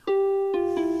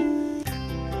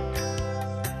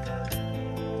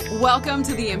Welcome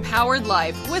to The Empowered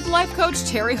Life with Life Coach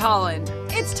Terry Holland.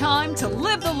 It's time to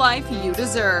live the life you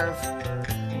deserve.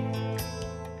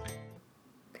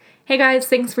 Hey guys,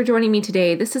 thanks for joining me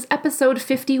today. This is episode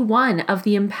 51 of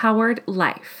The Empowered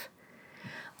Life.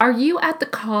 Are you at the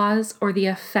cause or the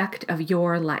effect of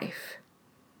your life?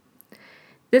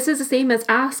 This is the same as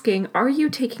asking, are you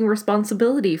taking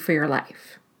responsibility for your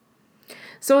life?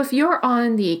 So if you're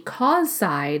on the cause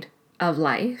side of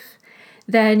life,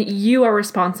 then you are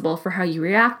responsible for how you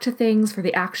react to things, for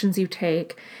the actions you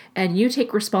take, and you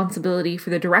take responsibility for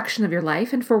the direction of your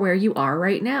life and for where you are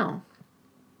right now.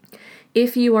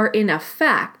 If you are in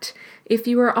effect, if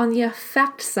you are on the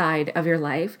effect side of your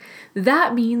life,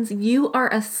 that means you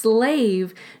are a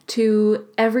slave to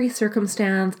every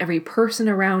circumstance, every person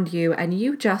around you, and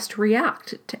you just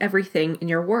react to everything in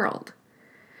your world.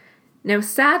 Now,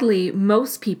 sadly,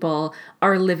 most people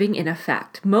are living in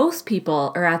effect. Most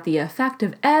people are at the effect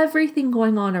of everything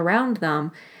going on around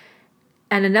them.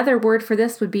 And another word for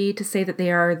this would be to say that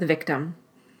they are the victim.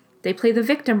 They play the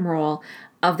victim role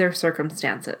of their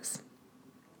circumstances.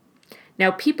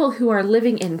 Now, people who are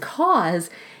living in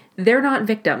cause, they're not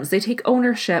victims. They take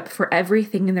ownership for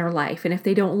everything in their life. And if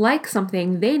they don't like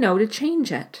something, they know to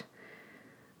change it.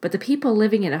 But the people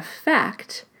living in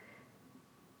effect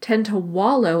tend to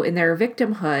wallow in their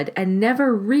victimhood and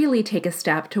never really take a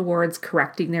step towards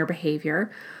correcting their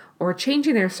behavior or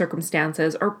changing their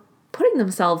circumstances or putting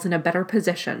themselves in a better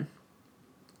position.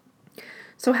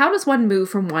 So how does one move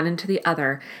from one into the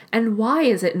other, and why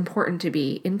is it important to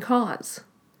be in cause?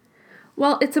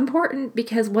 Well, it's important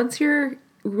because once you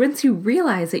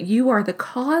realize that you are the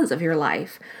cause of your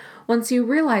life, once you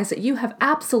realize that you have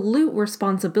absolute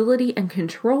responsibility and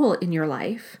control in your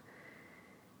life,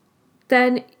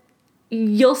 then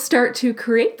you'll start to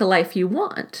create the life you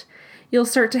want. You'll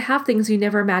start to have things you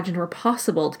never imagined were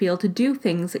possible, to be able to do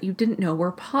things that you didn't know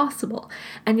were possible,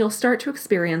 and you'll start to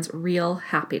experience real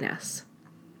happiness.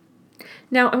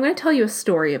 Now, I'm going to tell you a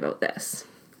story about this.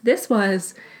 This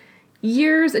was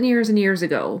years and years and years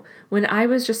ago when I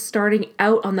was just starting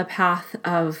out on the path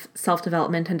of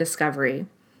self-development and discovery.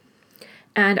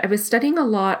 And I was studying a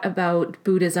lot about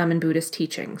Buddhism and Buddhist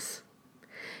teachings.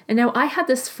 And now I had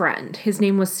this friend, his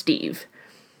name was Steve,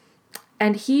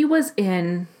 and he was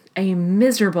in a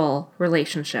miserable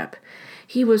relationship.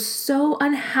 He was so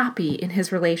unhappy in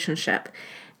his relationship,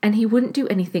 and he wouldn't do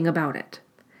anything about it.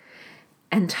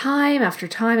 And time after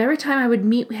time, every time I would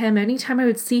meet him, anytime I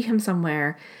would see him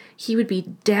somewhere, he would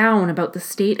be down about the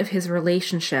state of his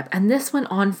relationship. And this went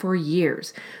on for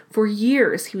years. For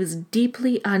years, he was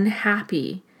deeply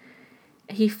unhappy.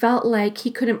 He felt like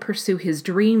he couldn't pursue his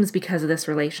dreams because of this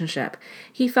relationship.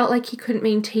 He felt like he couldn't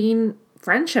maintain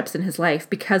friendships in his life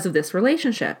because of this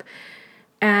relationship.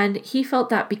 And he felt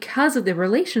that because of the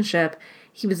relationship,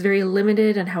 he was very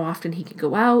limited in how often he could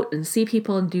go out and see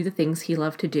people and do the things he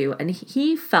loved to do. And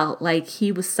he felt like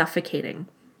he was suffocating.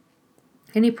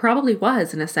 And he probably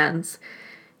was, in a sense.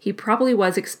 He probably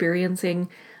was experiencing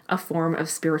a form of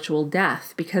spiritual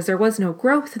death because there was no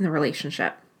growth in the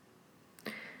relationship.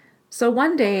 So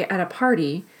one day at a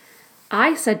party,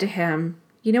 I said to him,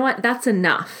 you know what, that's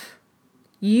enough.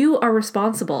 You are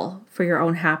responsible for your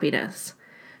own happiness.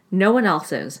 No one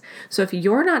else is. So if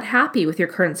you're not happy with your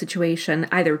current situation,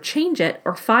 either change it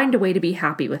or find a way to be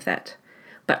happy with it.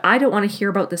 But I don't want to hear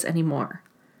about this anymore.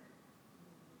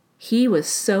 He was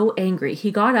so angry.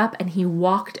 He got up and he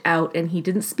walked out and he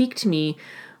didn't speak to me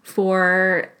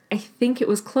for, I think it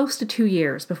was close to 2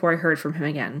 years before I heard from him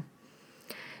again.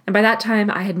 And by that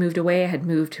time, I had moved away. I had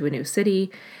moved to a new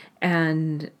city,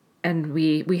 and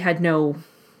we had no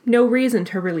reason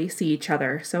to really see each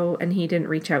other. So, and he didn't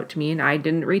reach out to me, and I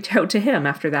didn't reach out to him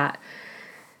after that.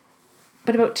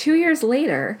 But about 2 years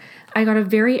later, I got a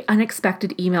very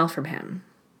unexpected email from him,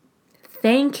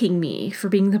 thanking me for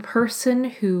being the person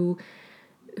who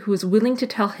was willing to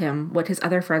tell him what his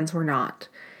other friends were not.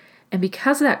 And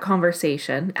because of that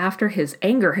conversation, after his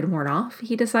anger had worn off,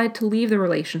 he decided to leave the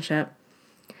relationship.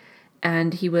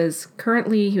 And he was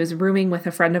rooming with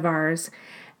a friend of ours,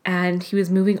 and he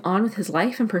was moving on with his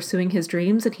life and pursuing his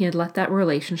dreams, and he had let that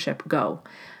relationship go.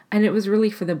 And it was really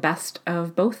for the best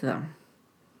of both of them.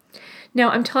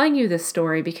 Now, I'm telling you this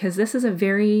story because this is a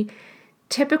very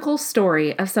typical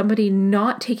story of somebody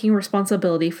not taking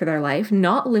responsibility for their life,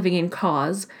 not living in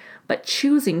cause, but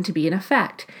choosing to be in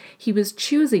effect. He was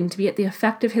choosing to be at the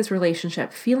effect of his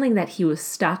relationship, feeling that he was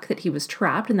stuck, that he was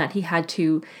trapped, and that he had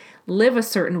to live a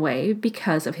certain way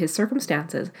because of his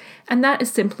circumstances. And that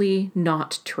is simply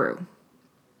not true.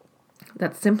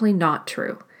 That's simply not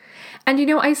true. And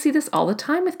I see this all the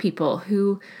time with people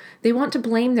who They want to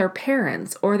blame their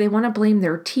parents, or they want to blame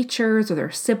their teachers or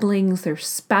their siblings, their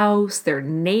spouse, their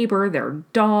neighbor, their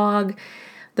dog,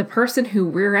 the person who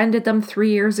rear-ended them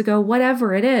 3 years ago,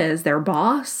 whatever it is, their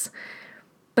boss.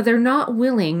 But they're not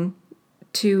willing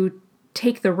to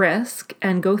take the risk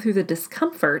and go through the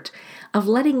discomfort of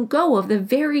letting go of the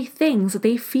very things that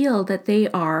they feel that they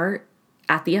are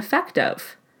at the effect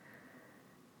of.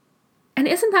 And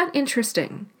isn't that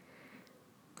interesting?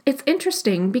 It's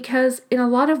interesting because in a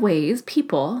lot of ways,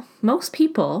 most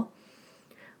people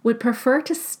would prefer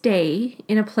to stay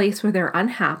in a place where they're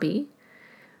unhappy,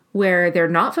 where they're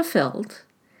not fulfilled,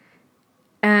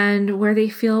 and where they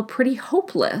feel pretty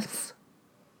hopeless,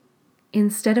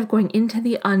 instead of going into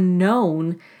the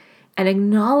unknown and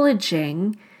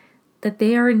acknowledging that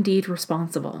they are indeed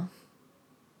responsible,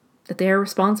 that they are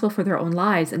responsible for their own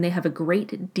lives and they have a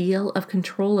great deal of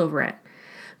control over it.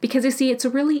 Because you see, it's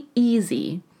really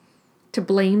easy to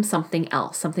blame something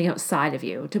else, something outside of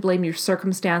you, to blame your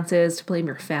circumstances, to blame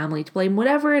your family, to blame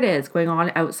whatever it is going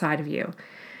on outside of you.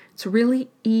 It's really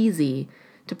easy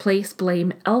to place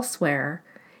blame elsewhere,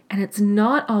 and it's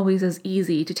not always as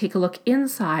easy to take a look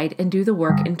inside and do the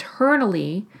work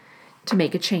internally to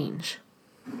make a change.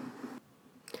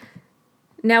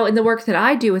 Now, in the work that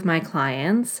I do with my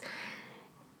clients,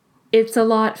 it's a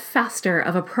lot faster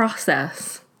of a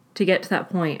process to get to that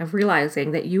point of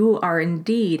realizing that you are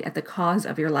indeed at the cause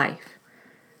of your life.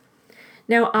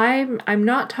 Now, I'm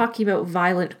not talking about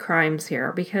violent crimes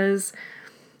here, because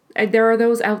there are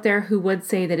those out there who would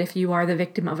say that if you are the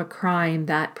victim of a crime,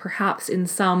 that perhaps in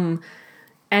some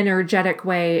energetic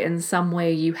way, in some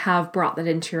way, you have brought that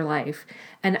into your life.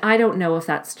 And I don't know if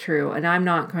that's true. And I'm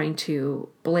not going to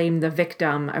blame the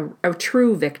victim, a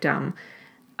true victim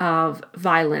of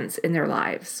violence in their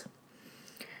lives,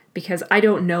 because I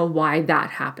don't know why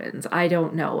that happens. I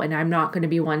don't know. And I'm not going to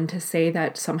be one to say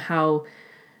that somehow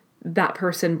that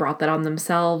person brought that on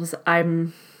themselves.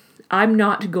 I'm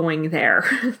not going there.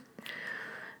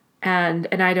 and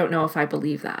I don't know if I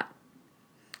believe that.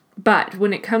 But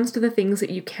when it comes to the things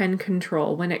that you can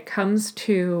control, when it comes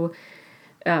to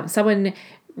someone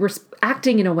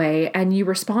acting in a way and you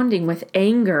responding with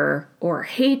anger or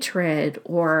hatred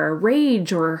or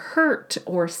rage or hurt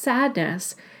or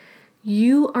sadness,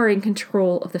 you are in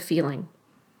control of the feeling.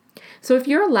 So if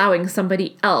you're allowing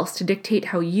somebody else to dictate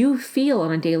how you feel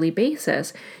on a daily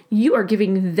basis, you are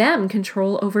giving them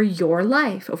control over your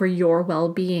life, over your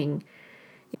well-being.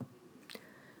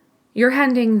 You're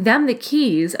handing them the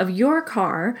keys of your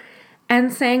car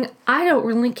and saying, I don't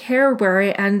really care where I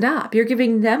end up. You're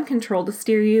giving them control to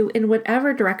steer you in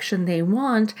whatever direction they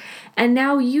want, and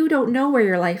now you don't know where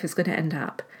your life is going to end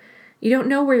up. You don't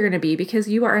know where you're going to be because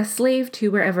you are a slave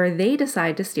to wherever they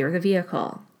decide to steer the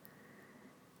vehicle.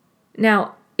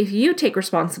 Now, if you take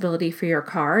responsibility for your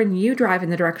car and you drive in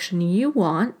the direction you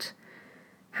want,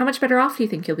 how much better off do you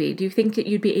think you'll be? Do you think that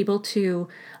you'd be able to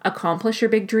accomplish your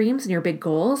big dreams and your big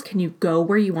goals? Can you go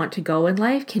where you want to go in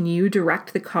life? Can you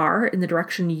direct the car in the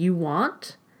direction you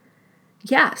want?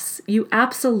 Yes, you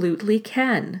absolutely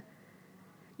can.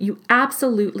 You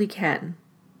absolutely can.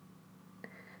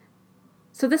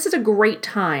 So this is a great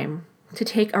time to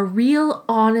take a real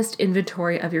honest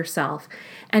inventory of yourself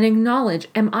and acknowledge,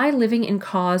 am I living in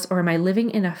cause or am I living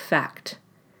in effect?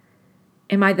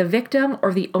 Am I the victim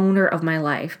or the owner of my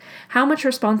life? How much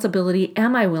responsibility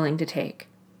am I willing to take?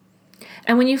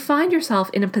 And when you find yourself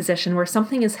in a position where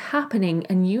something is happening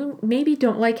and you maybe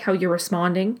don't like how you're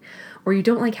responding or you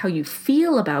don't like how you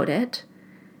feel about it,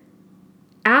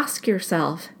 ask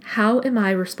yourself, how am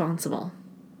I responsible?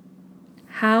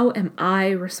 How am I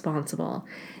responsible?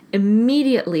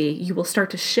 Immediately, you will start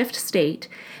to shift state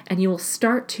and you will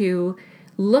start to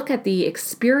look at the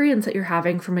experience that you're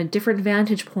having from a different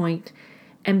vantage point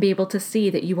and be able to see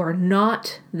that you are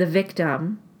not the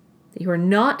victim,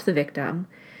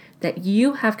 that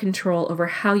you have control over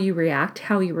how you react,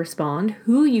 how you respond,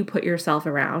 who you put yourself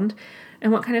around,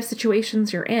 and what kind of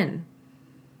situations you're in.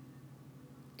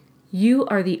 You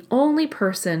are the only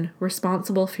person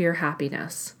responsible for your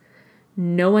happiness.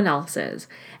 No one else is.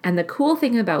 And the cool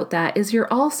thing about that is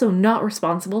you're also not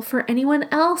responsible for anyone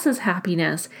else's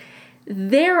happiness.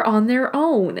 They're on their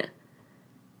own.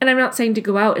 And I'm not saying to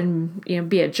go out and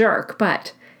be a jerk,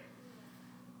 but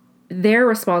they're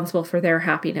responsible for their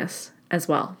happiness as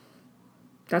well.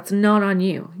 That's not on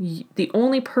you. The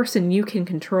only person you can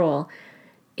control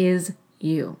is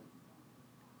you.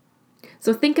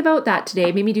 So think about that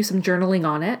today. Maybe do some journaling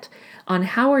on it, on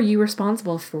how are you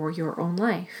responsible for your own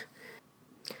life.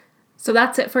 So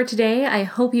that's it for today. I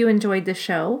hope you enjoyed the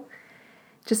show.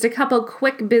 Just a couple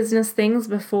quick business things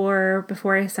before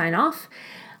I sign off.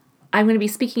 I'm going to be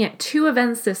speaking at 2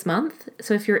 events this month.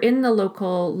 So if you're in the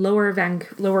local lower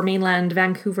mainland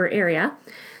Vancouver area,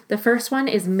 the first one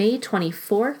is May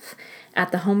 24th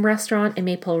at the Home Restaurant in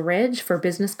Maple Ridge for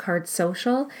Business Card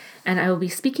Social. And I will be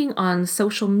speaking on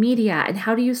social media and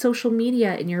how to use social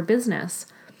media in your business.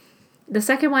 The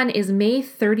second one is May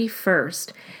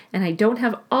 31st. And I don't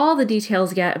have all the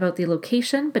details yet about the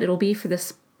location, but it'll be for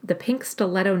the Pink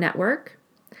Stiletto Network.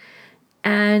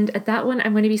 And at that one,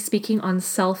 I'm going to be speaking on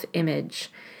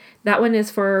self-image. That one is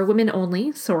for women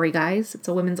only. Sorry, guys. It's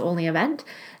a women's only event.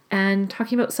 And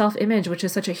talking about self-image, which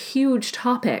is such a huge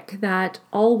topic that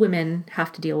all women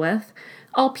have to deal with.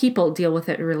 All people deal with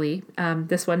it, really.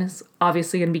 This one is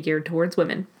obviously going to be geared towards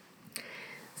women.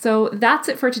 So that's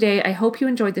it for today. I hope you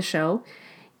enjoyed the show.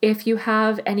 If you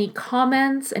have any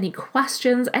comments, any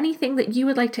questions, anything that you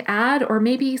would like to add, or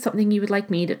maybe something you would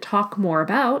like me to talk more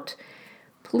about,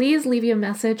 please leave me a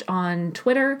message on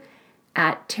Twitter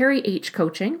at Terry H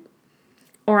Coaching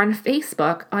or on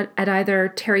Facebook at either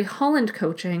Terry Holland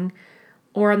Coaching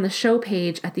or on the show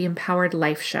page at the Empowered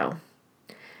Life Show.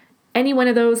 Any one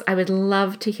of those, I would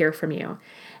love to hear from you.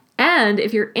 And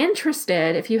if you're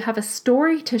interested, if you have a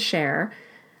story to share,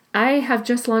 I have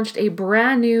just launched a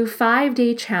brand new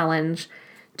 5-day challenge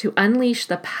to unleash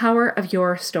the power of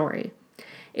your story.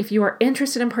 If you are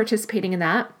interested in participating in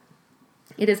that,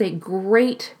 it is a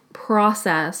great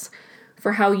process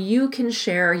for how you can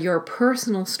share your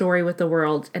personal story with the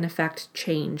world and affect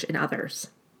change in others.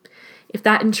 If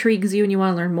that intrigues you and you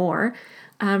want to learn more,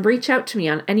 reach out to me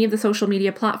on any of the social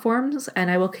media platforms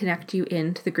and I will connect you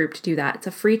into the group to do that. It's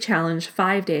a free challenge,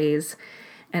 5 days,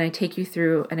 and I take you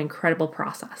through an incredible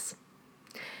process.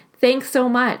 Thanks so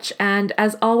much. And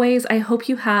as always, I hope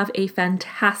you have a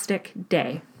fantastic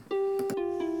day.